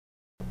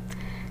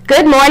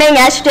Good morning,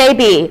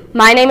 SJB.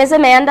 My name is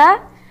Amanda,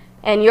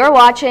 and you're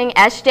watching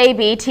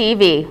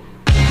SJB-TV.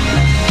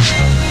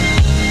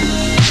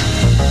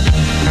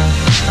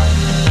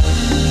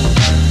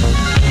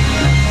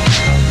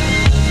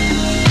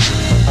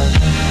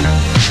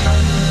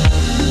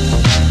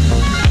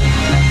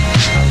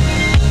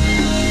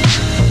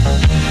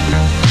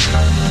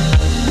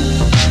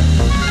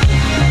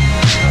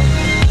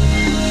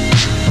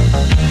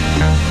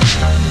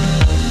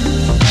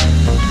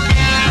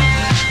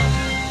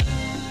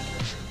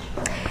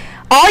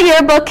 All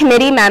yearbook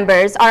committee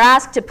members are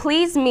asked to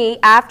please meet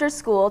after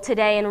school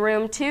today in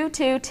room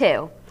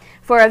 222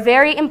 for a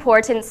very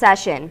important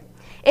session.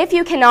 If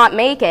you cannot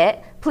make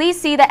it, please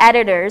see the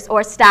editors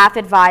or staff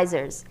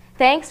advisors.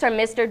 Thanks from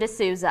Mr.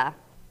 D'Souza.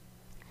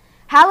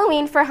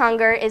 Halloween for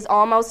Hunger is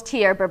almost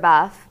here,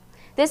 Brebeuf.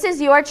 This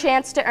is your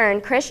chance to earn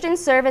Christian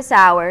service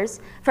hours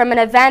from an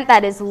event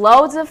that is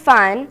loads of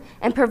fun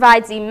and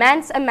provides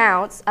immense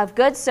amounts of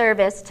good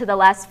service to the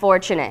less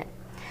fortunate.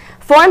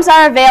 Forms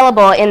are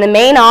available in the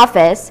main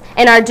office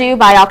and are due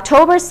by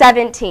October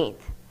 17th.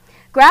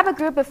 Grab a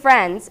group of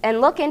friends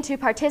and look into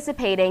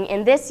participating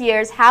in this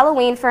year's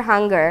Halloween for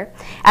Hunger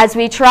as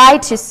we try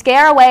to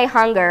scare away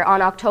hunger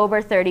on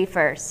October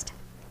 31st.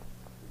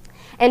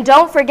 And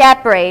don't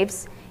forget,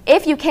 Braves,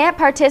 if you can't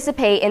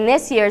participate in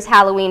this year's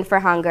Halloween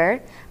for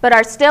Hunger but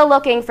are still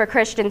looking for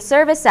Christian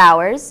service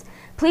hours,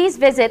 please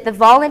visit the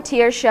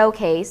Volunteer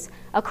Showcase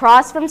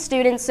across from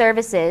Student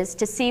Services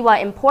to see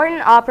what important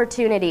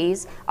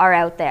opportunities are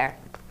out there.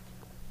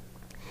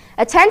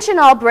 Attention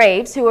all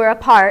Braves who were a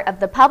part of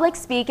the Public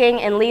Speaking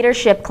and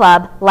Leadership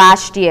Club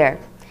last year.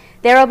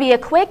 There will be a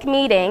quick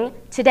meeting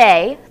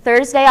today,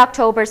 Thursday,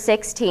 October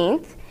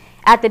 16th,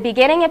 at the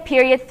beginning of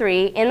period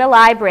 3 in the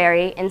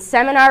library in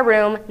seminar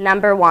room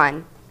number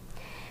 1.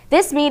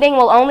 This meeting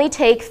will only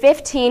take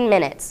 15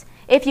 minutes.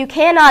 If you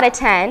cannot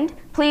attend,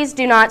 please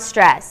do not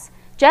stress.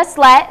 Just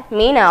let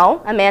me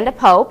know, Amanda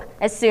Pope,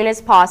 as soon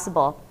as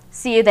possible.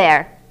 See you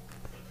there.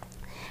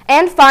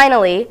 And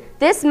finally,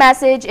 this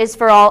message is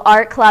for all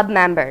art club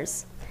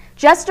members.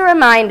 Just a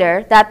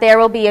reminder that there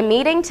will be a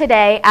meeting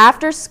today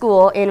after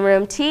school in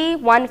room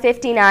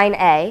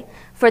T159A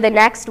for the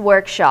next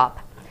workshop.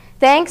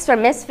 Thanks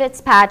from Miss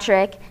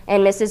Fitzpatrick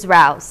and Mrs.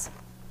 Rouse.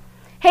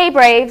 Hey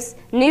Braves,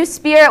 new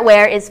spirit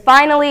wear is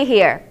finally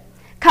here.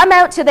 Come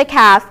out to the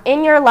caf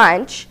in your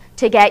lunch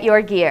to get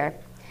your gear.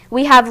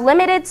 We have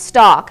limited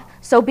stock,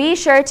 so be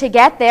sure to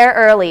get there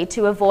early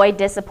to avoid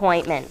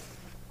disappointment.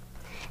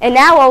 And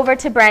now over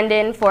to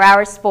Brenden for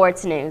our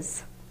sports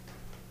news.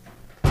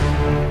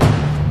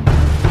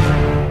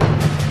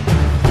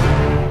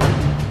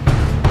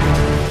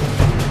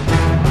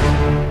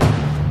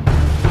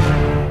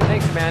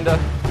 Thanks, Amanda.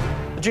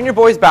 The junior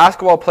boys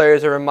basketball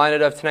players are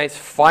reminded of tonight's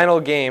final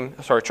game,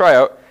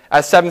 tryout,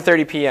 at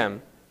 7:30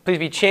 p.m. Please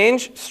be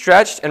changed,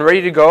 stretched, and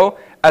ready to go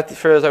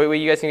for the way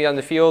you guys can be on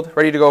the field,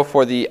 ready to go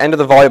for the end of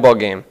the volleyball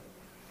game.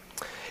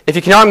 If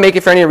you cannot make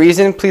it for any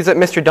reason, please let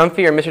Mr.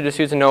 Dunphy or Mr.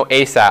 D'Souza know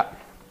ASAP.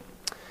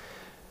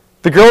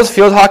 The girls'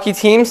 field hockey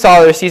team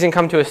saw their season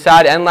come to a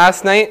sad end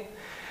last night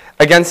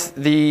against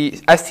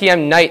the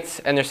STM Knights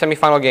in their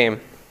semifinal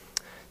game.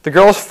 The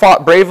girls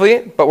fought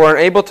bravely, but were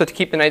unable to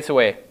keep the Knights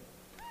away.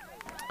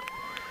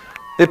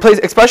 They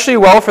played especially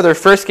well for their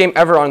first game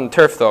ever on the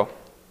turf, though.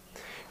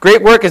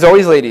 Great work as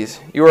always, ladies.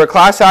 You were a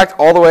class act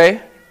all the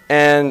way,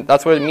 and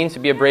that's what it means to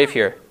be a Brave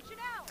here.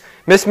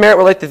 Miss Merritt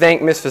would like to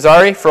thank Miss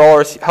Fazzari for all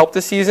her help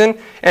this season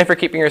and for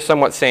keeping her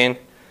somewhat sane.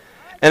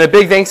 And a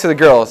big thanks to the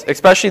girls,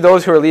 especially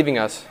those who are leaving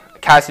us.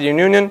 Cassidy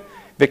Noonan,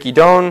 Vicky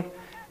Doan,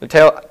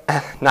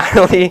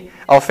 Natalie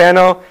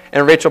Alfano,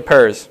 and Rachel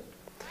Pers.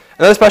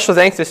 Another special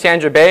thanks to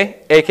Sandra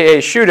Bay,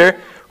 aka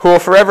Shooter, who will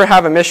forever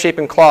have a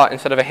misshapen claw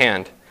instead of a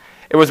hand.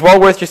 It was well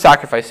worth your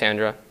sacrifice,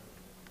 Sandra.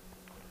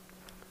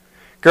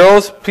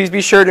 Girls, please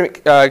be sure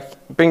to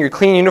bring your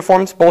clean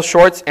uniforms, both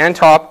shorts and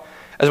top,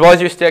 as well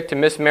as your stick to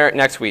Miss Merritt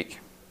next week.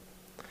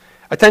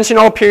 Attention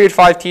all Period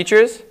 5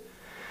 teachers.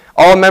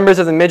 All members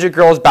of the midget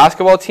girls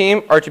basketball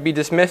team are to be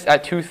dismissed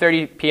at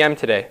 2:30 p.m.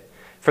 today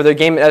for their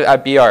game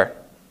at BR.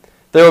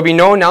 There will be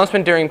no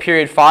announcement during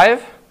Period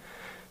 5,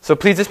 so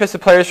please dismiss the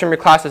players from your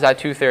classes at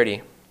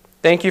 2:30.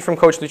 Thank you from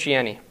Coach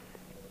Luciani.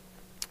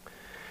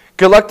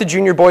 Good luck to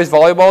junior boys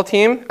volleyball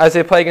team as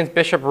they play against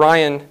Bishop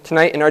Ryan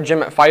tonight in our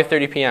gym at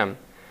 5:30 p.m.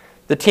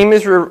 The team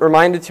is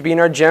reminded to be in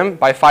our gym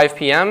by 5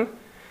 p.m.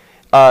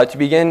 To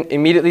begin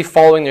immediately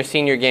following their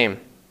senior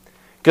game.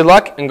 Good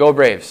luck and go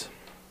Braves.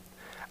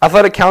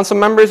 Athletic council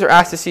members are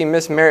asked to see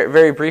Miss Merritt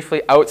very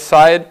briefly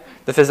outside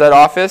the phys ed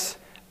office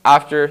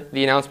after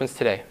the announcements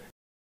today.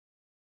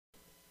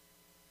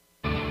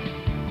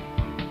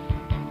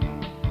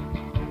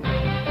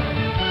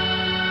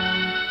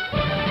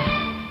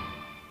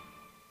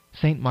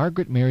 Saint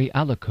Margaret Mary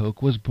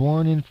Alacoque was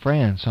born in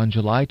France on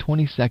July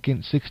 22,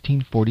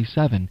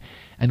 1647,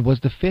 and was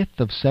the fifth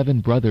of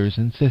 7 brothers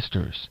and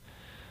sisters.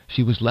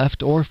 She was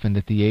left orphaned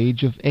at the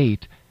age of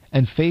 8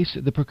 and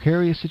faced the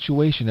precarious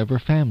situation of her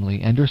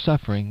family and her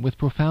suffering with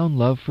profound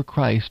love for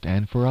Christ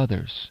and for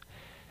others.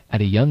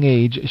 At a young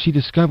age, she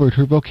discovered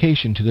her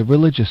vocation to the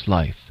religious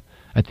life.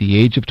 At the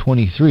age of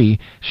 23,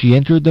 she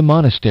entered the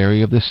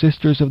monastery of the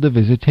Sisters of the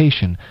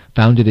Visitation,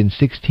 founded in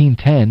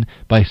 1610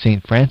 by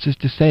St. Francis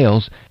de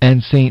Sales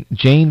and St.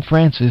 Jane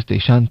Frances de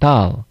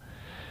Chantal.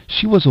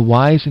 She was a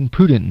wise and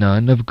prudent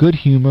nun of good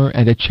humor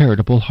and a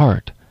charitable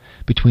heart.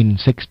 Between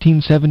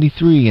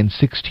 1673 and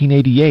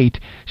 1688,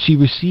 she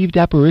received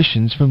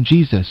apparitions from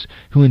Jesus,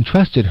 who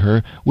entrusted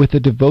her with a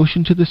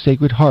devotion to the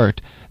Sacred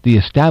Heart, the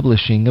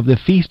establishing of the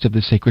Feast of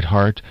the Sacred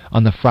Heart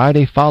on the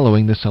Friday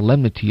following the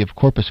solemnity of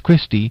Corpus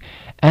Christi,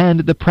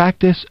 and the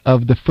practice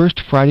of the First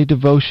Friday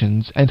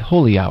devotions and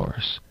holy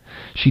hours.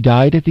 She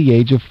died at the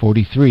age of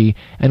 43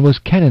 and was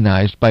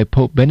canonized by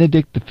Pope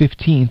Benedict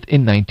XV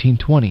in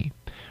 1920.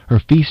 Her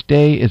feast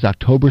day is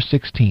October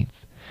 16th.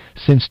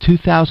 Since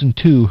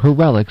 2002, her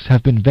relics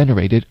have been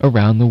venerated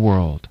around the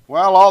world.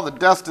 Well, all the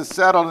dust is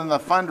settled in the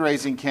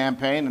fundraising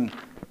campaign, and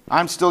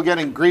I'm still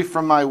getting grief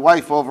from my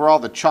wife over all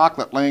the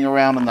chocolate laying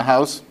around in the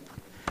house.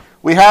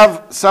 We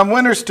have some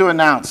winners to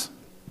announce.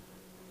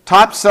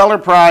 Top seller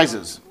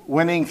prizes.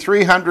 Winning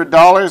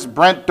 $300,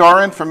 Brent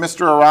Doran from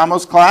Mr.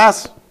 Aramo's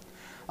class.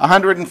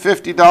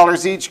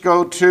 $150 each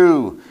go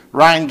to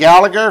Ryan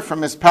Gallagher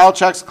from Ms.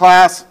 Palchuk's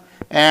class,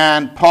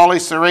 and Polly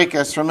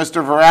Sarikas from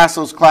Mr.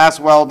 Verasso's class.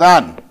 Well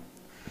done.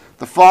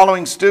 The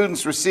following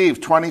students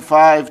received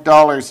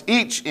 $25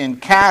 each in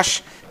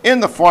cash in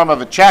the form of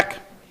a check.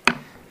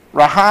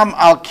 Raham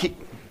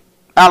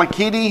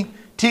Al-Akidi,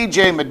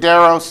 TJ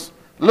Medeiros,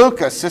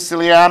 Luca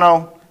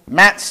Siciliano,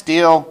 Matt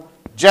Steele,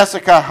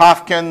 Jessica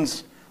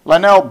Hopkins,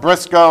 Lanelle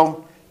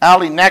Briscoe,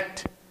 Ali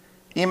Necht,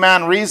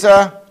 Iman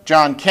Riza,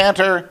 John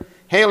Cantor,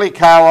 Haley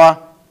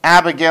Kawa,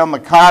 Abigail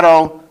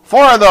Mikado,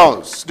 4 of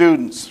those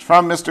students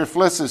from Mr.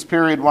 Fliss's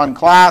Period 1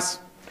 class.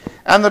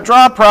 And the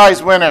draw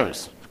prize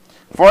winners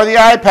for the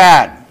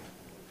iPad.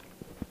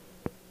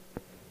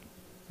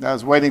 I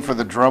was waiting for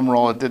the drum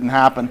roll. It didn't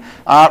happen.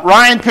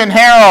 Ryan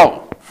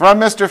Pinheiro from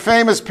Mr.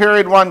 Famous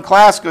Period 1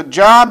 class. Good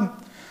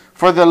job.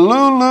 For the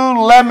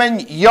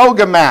Lululemon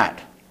yoga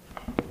mat.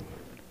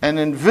 An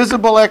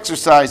invisible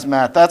exercise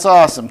mat. That's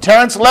awesome.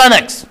 Terrence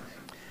Lennox.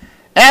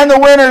 And the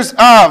winners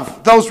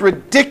of those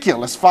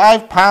ridiculous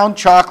 5-pound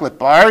chocolate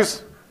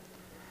bars.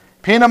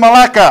 Pina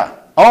Maleka,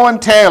 Owen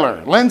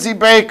Taylor, Lindsay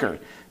Baker,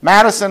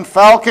 Madison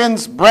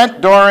Falcons, Brent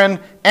Doran,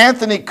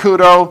 Anthony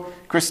Kudo,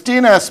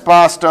 Christina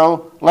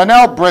Espasto,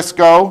 Lanelle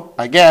Briscoe,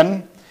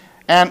 again,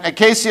 and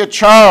Acacia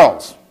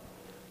Charles.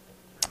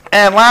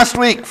 And last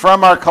week,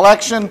 from our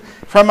collection,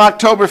 from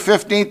October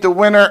 15th, the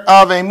winner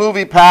of a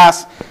movie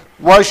pass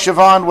was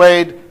Siobhan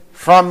Wade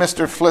from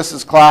Mr.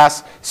 Fliss's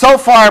class. So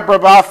far,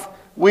 Brebeuf,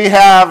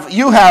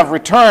 you have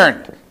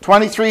returned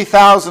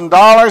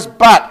 $23,000,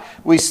 but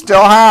we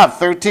still have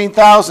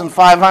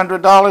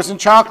 $13,500 in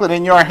chocolate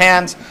in your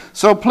hands.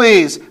 So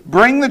please,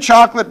 bring the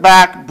chocolate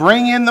back,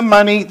 bring in the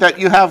money that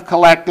you have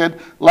collected.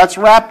 Let's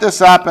wrap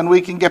this up and we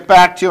can get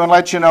back to you and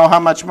let you know how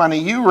much money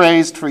you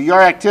raised for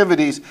your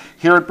activities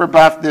here at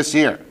Brebeuf this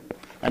year.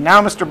 And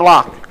now, Mr.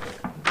 Block.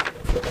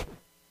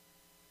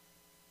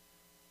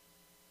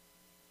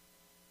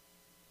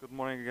 Good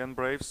morning again,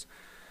 Braves.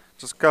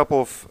 Just a couple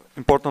of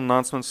important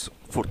announcements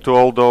to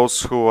all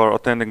those who are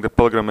attending the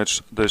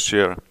pilgrimage this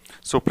year.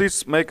 So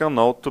please make a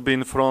note to be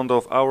in front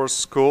of our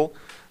school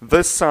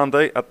this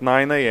Sunday at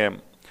 9 a.m.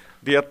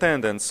 The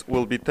attendance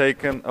will be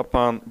taken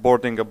upon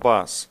boarding a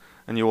bus,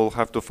 and you will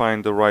have to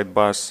find the right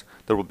bus.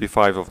 There will be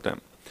 5 of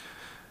them.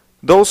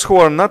 Those who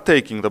are not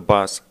taking the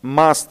bus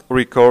must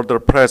record their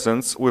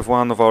presence with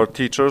one of our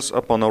teachers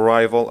upon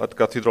arrival at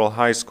Cathedral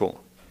High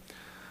School.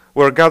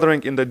 We are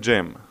gathering in the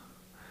gym.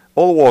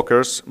 All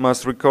walkers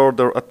must record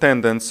their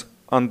attendance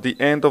on the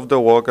end of the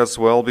walk as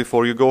well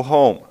before you go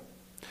home.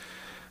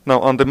 Now,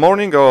 on the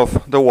morning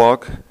of the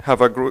walk,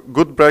 have a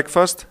good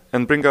breakfast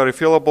and bring a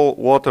refillable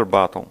water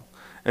bottle.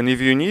 And if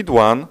you need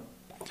one,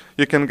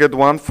 you can get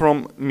one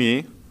from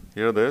me.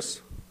 Here it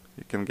is.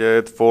 You can get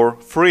it for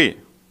free.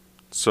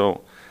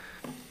 So,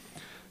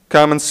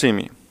 come and see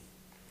me.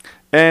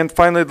 And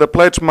finally, the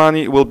pledge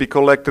money will be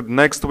collected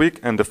next week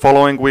and the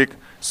following week.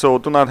 So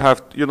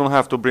you don't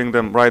have to bring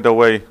them right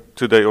away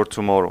today or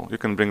tomorrow. You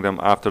can bring them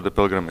after the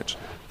pilgrimage.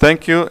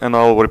 Thank you, and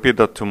I'll repeat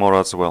that tomorrow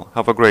as well.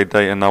 Have a great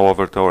day, and now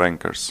over to our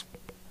anchors.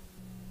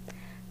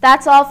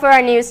 That's all for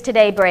our news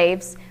today,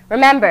 Braves.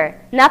 Remember,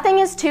 nothing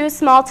is too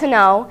small to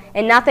know,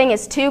 and nothing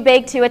is too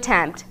big to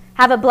attempt.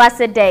 Have a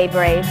blessed day,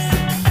 Braves.